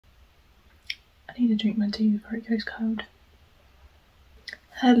I need to drink my tea before it goes cold.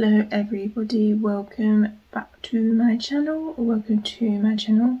 Hello everybody, welcome back to my channel, or welcome to my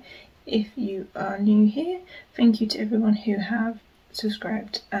channel. If you are new here, thank you to everyone who have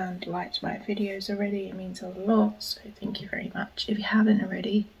subscribed and liked my videos already. It means a lot, so thank you very much. If you haven't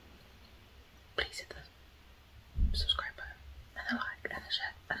already, please hit the subscribe button and the like and the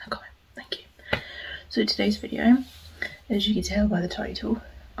share and the comment. Thank you. So today's video, as you can tell by the title,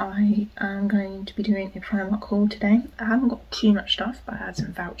 I am going to be doing a Primark haul today. I haven't got too much stuff, but I had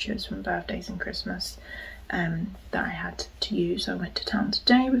some vouchers from birthdays and Christmas that I had to use. I went to town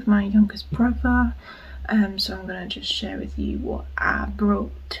today with my youngest brother, so I'm going to just share with you what I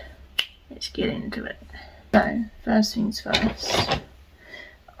brought. Let's get into it. So, first things first,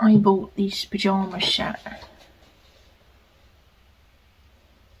 I bought this pyjama set.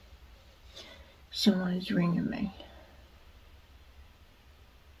 Someone is ringing me.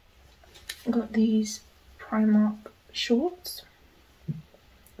 Got these Primark shorts.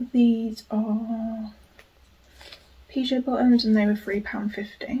 These are PJ bottoms and they were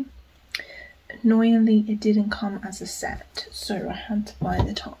 £3.50. Annoyingly, it didn't come as a set, so I had to buy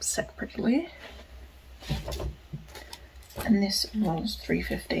the top separately. And this was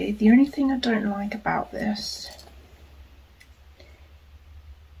 £3.50. The only thing I don't like about this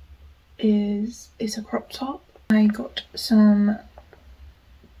is it's a crop top. I got some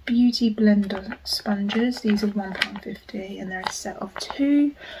Beauty Blender sponges. These are £1.50 and they're a set of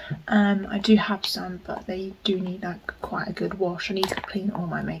 2. I do have some, but they do need like quite a good wash. I need to clean all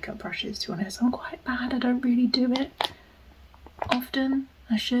my makeup brushes, to be honest. I'm quite bad, I don't really do it often.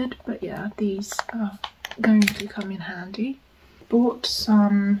 I should, but yeah, these are going to come in handy. Bought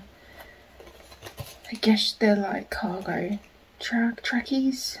some, I guess they're like cargo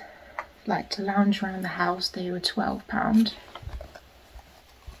trackies, like to lounge around the house. They were £12.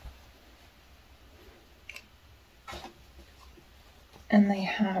 And they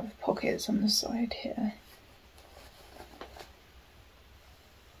have pockets on the side here.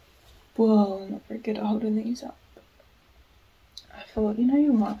 Whoa, I'm not very good at holding these up. I thought, you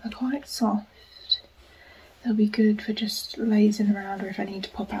know what, they're quite soft. They'll be good for just lazing around or if I need to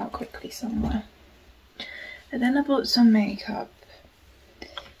pop out quickly somewhere. And then I bought some makeup.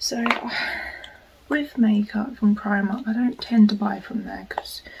 So, with makeup from Primark, I don't tend to buy from there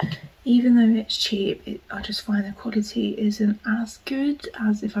because even though it's cheap, I just find the quality isn't as good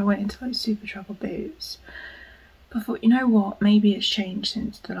as if I went into like Super Trouble Boots. But I thought, you know what, maybe it's changed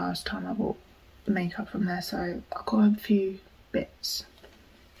since the last time I bought makeup from there, so I got a few bits.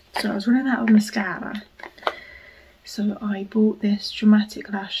 So I was running out of mascara, so I bought this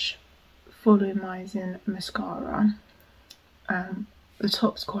Dramatic Lash Volumizing Mascara. The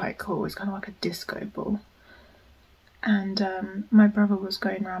top's quite cool, it's kind of like a disco ball. And my brother was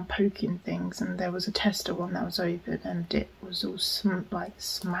going around poking things and there was a tester one that was open and it was all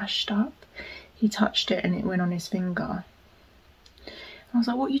smashed up. He touched it and it went on his finger. I was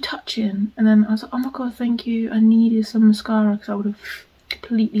like, what are you touching? And then I was like, oh my god, thank you, I needed some mascara because I would have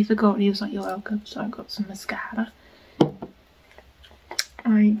completely forgotten. He was like, you're welcome. So I got some mascara.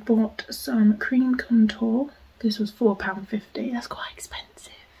 I bought some cream contour. This was £4.50. That's quite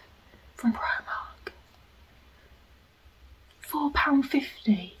expensive from Primark.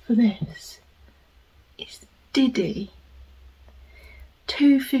 £4.50 for this. It's Diddy.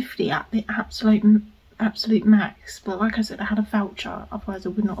 £2.50 at the absolute max. But like I said, I had a voucher, otherwise I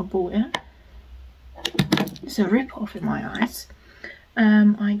would not have bought it. It's a rip-off in my eyes.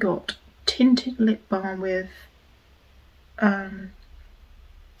 I got tinted lip balm with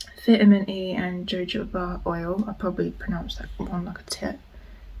vitamin E and jojoba oil. I probably pronounced that one like a tit.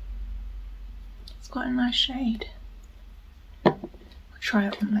 It's quite a nice shade. I'll try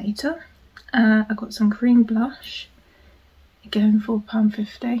it on later. I got some cream blush. Again,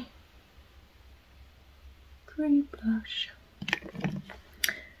 £4.50. Cream blush.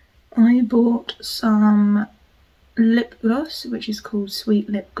 I bought some lip gloss, which is called Sweet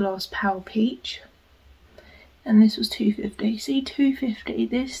Lip Gloss Pale Peach. And this was £2.50. See, £2.50.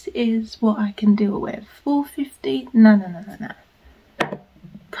 This is what I can deal with. £4.50? No.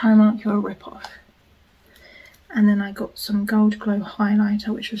 Primark, you're a rip-off. And then I got some Gold Glow highlighter,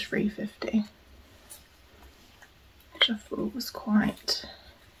 which was £3.50. Which I thought was quite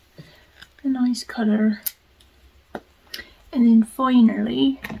a nice colour. And then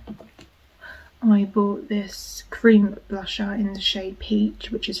finally, I bought this cream blusher in the shade Peach,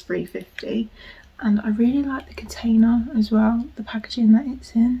 which is £3.50. And I really like the container as well, the packaging that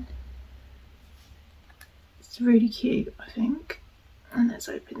it's in. It's really cute, I think. And let's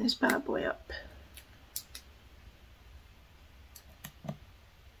open this bad boy up.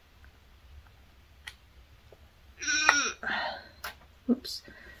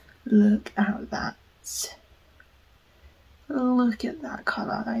 Look at that. Look at that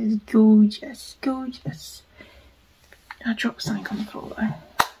colour. That is gorgeous, gorgeous. I dropped something on the floor though.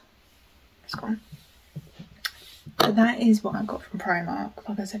 It's gone. But that is what I got from Primark.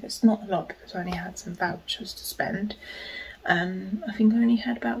 Like I said, it's not a lot because I only had some vouchers to spend. I think I only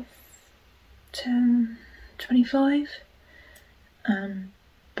had about 25.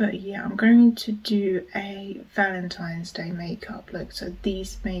 But yeah, I'm going to do a Valentine's Day makeup look. So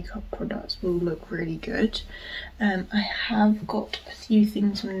these makeup products will look really good. I have got a few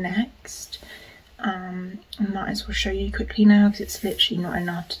things on next. I might as well show you quickly now because it's literally not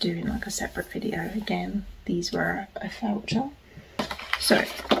enough to do in like a separate video. Again, these were a voucher. So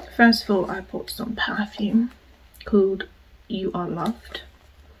first of all, I bought some perfume called You Are Loved.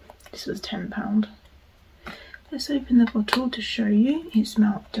 This was £10. Let's open the bottle to show you. It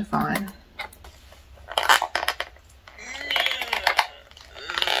smelled divine.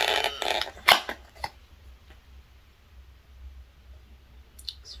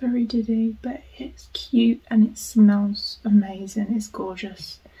 It's very diddy, but it's cute and it smells amazing. It's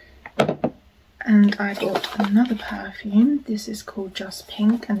gorgeous. And I bought another perfume. This is called Just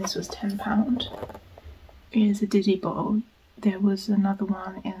Pink and this was £10. It is a diddy bottle. There was another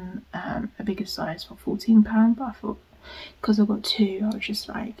one in a bigger size for £14, but I thought because I got two, I was just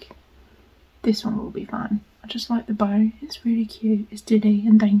like, this one will be fine. I just like the bow, it's really cute, it's diddy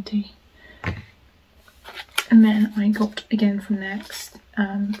and dainty. And then I got again from Next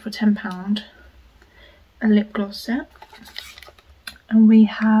for £10 a lip gloss set, and we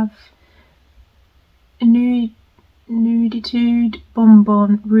have a Nuditude,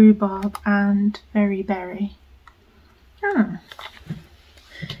 Bonbon, Rhubarb and Very Berry. Oh,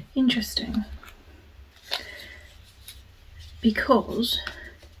 interesting. Because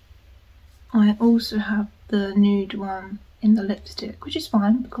I also have the nude one in the lipstick, which is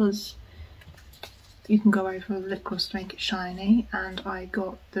fine because you can go over the lip gloss to make it shiny. And I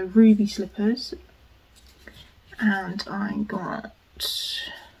got the ruby slippers, and I got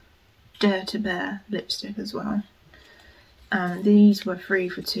Dare to Bear lipstick as well. These were 3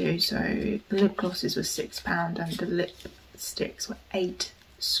 for 2, so the lip glosses were £6 and the lipsticks were 8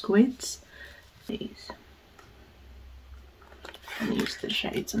 squids. These. And these are the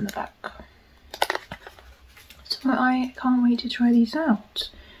shades on the back. So I can't wait to try these out.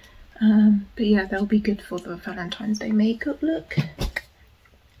 But yeah, they'll be good for the Valentine's Day makeup look.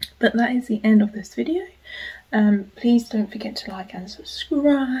 But that is the end of this video. Please don't forget to like and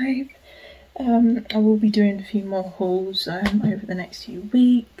subscribe. I will be doing a few more hauls over the next few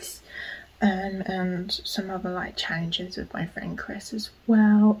weeks, and some other like challenges with my friend Chris as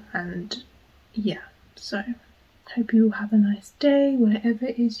well. And yeah, so hope you all have a nice day, whatever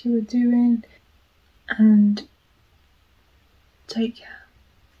it is you are doing, and take care.